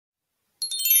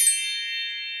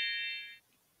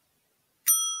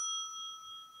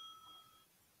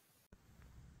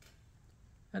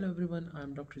Hello everyone,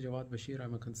 I'm Dr. Jawad Bashir.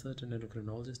 I'm a consultant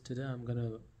endocrinologist. Today I'm going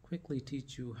to quickly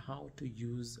teach you how to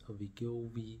use a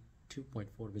Wegovy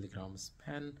 2.4 milligrams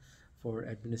pen for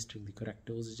administering the correct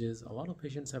dosages. A lot of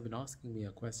patients have been asking me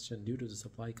a question. Due to the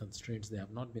supply constraints, they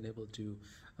have not been able to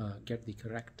get the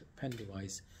correct pen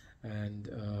device, and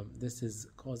this is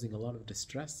causing a lot of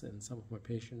distress in some of my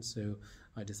patients. So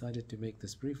I decided to make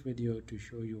this brief video to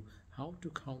show you how to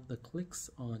count the clicks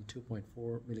on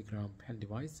 2.4 milligram pen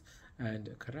device and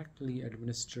correctly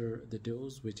administer the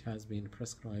dose which has been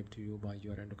prescribed to you by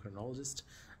your endocrinologist.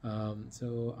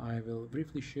 So I will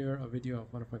briefly share a video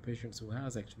of one of my patients who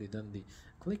has actually done the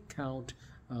click count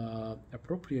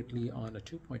appropriately on a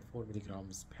 2.4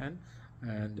 milligrams pen,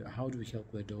 and how do we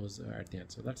calculate dose at the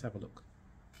end. So let's have a look.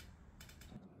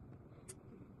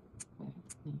 1,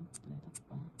 2, 3,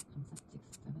 4, 5,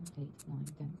 6, 7, 8, 9,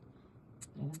 10,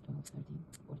 11, 12, 13,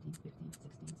 14, 15,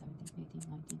 16, 17,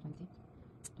 18, 19, 20,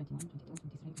 21, 22,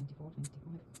 23, 24,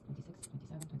 25, 26,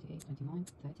 27, 28, 29,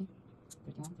 30,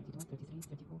 31, 32, 33,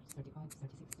 34, 35,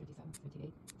 36, 37,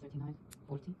 38, 39,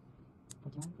 40,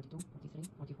 41, 42, 43,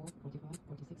 44, 45,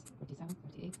 46, 47,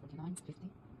 48, 49, 50,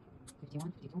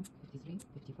 51, 52, 53,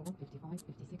 54, 55,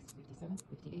 56, 57,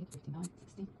 58, 59,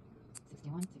 60,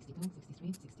 61, 62,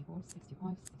 63, 64,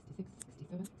 65, 66,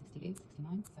 67, 68,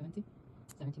 69, 70,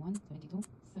 71, 72,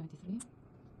 73,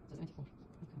 so 74.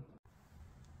 Okay.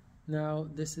 Now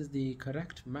this is the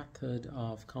correct method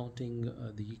of counting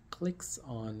the clicks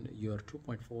on your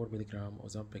 2.4 milligram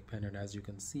Ozempic pen, and as you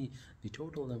can see, the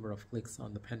total number of clicks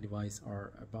on the pen device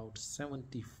are about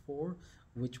 74,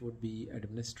 which would be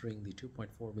administering the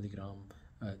 2.4 milligram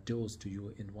dose to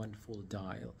you in one full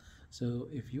dial. So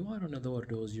if you are on a lower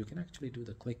dose, you can actually do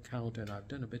the click count, and I've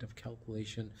done a bit of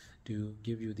calculation to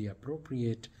give you the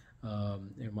appropriate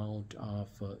amount of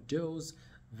dose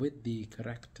with the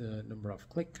correct number of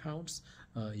click counts.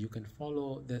 You can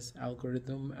follow this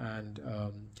algorithm and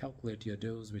calculate your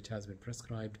dose which has been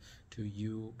prescribed to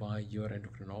you by your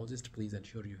endocrinologist. Please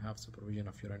ensure you have supervision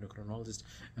of your endocrinologist,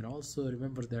 and also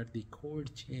remember that the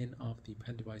cold chain of the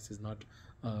pen device is not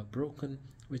broken,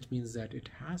 which means that it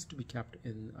has to be kept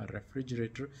in a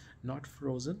refrigerator, not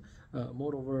frozen.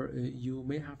 Moreover, you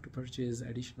may have to purchase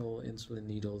additional insulin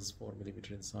needles 4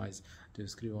 millimeter in size to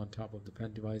screw on top of the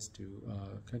pen device to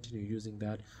continue using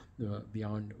that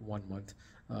beyond 1 month.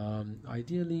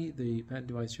 Ideally, the pen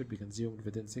device should be consumed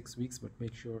within 6 weeks, but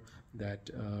make sure that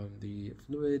the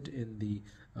fluid in the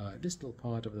distal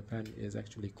part of the pen is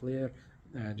actually clear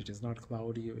and it is not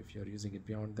cloudy if you're using it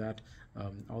beyond that.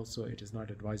 Also, it is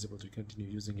not advisable to continue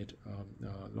using it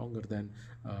longer than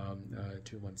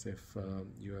 2 months if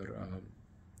your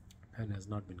pen has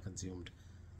not been consumed.